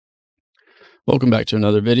Welcome back to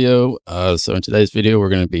another video. So in today's video, we're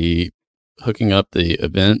going to be hooking up the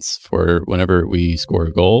events for whenever we score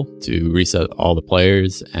a goal to reset all the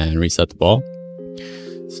players and reset the ball.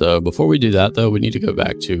 So before we do that, though, we need to go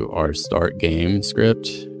back to our start game script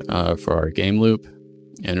for our game loop.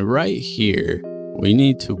 And right here, we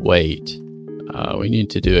need to wait. We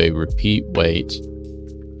need to do a repeat wait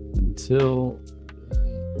until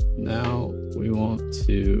now. We want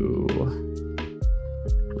to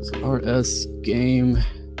rs game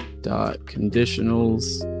dot conditionals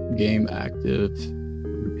game active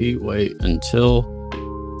repeat wait until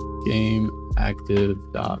game active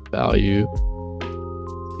dot value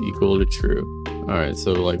equal to true. All right,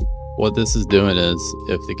 so like what this is doing is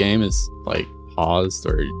if the game is like paused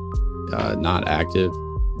or not active,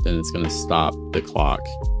 then it's going to stop the clock.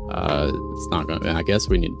 It's not going to, I guess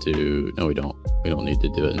we need to, no, we don't need to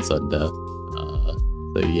do it in sudden death.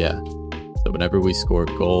 So yeah, so whenever we score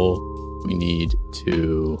a goal, we need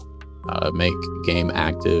to make game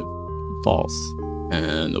active false.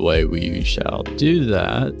 And the way we shall do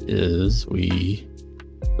that is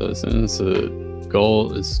so as soon as the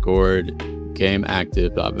goal is scored, game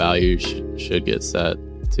active value should get set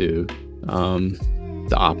to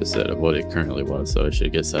the opposite of what it currently was. So it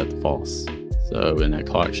should get set to false. So then that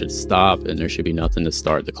clock should stop and there should be nothing to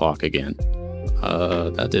start the clock again.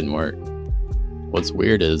 That didn't work. What's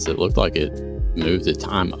weird is it looked like it moved the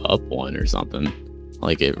time up one or something.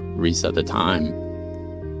 Like it reset the time.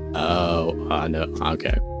 Oh, I know.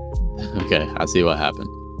 Okay. Okay, I see what happened.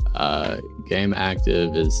 Game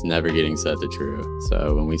active is never getting set to true.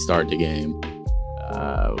 So when we start the game,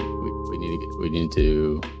 we need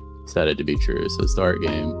to set it to be true. So start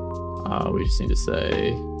game. We just need to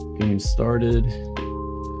say game started.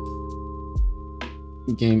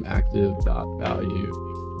 Game active dot value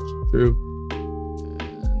equals true.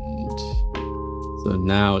 So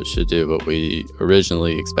now it should do what we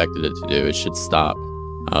originally expected it to do. It should stop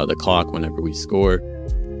the clock whenever we score.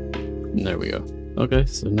 And there we go. Okay,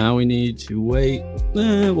 so now we need to wait.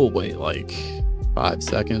 We'll wait like 5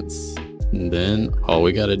 seconds. And then all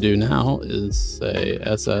we got to do now is say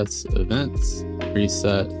SS events,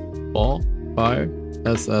 reset ball, fire,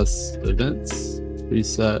 SS events,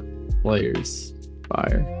 reset players,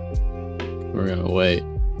 fire. We're going to wait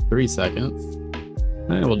 3 seconds.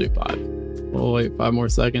 And we'll do 5. We'll wait 5 more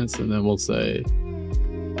seconds and then we'll say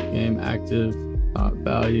game active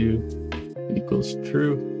value equals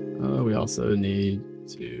true. We also need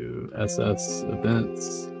to SS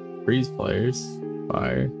events freeze players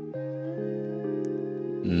fire.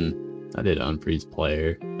 I did unfreeze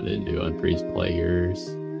player. I didn't do unfreeze players.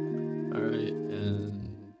 All right,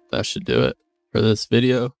 and that should do it for this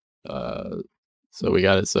video. So we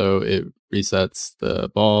got it. So it resets the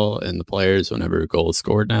ball and the players whenever a goal is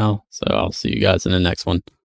scored now. So I'll see you guys in the next one.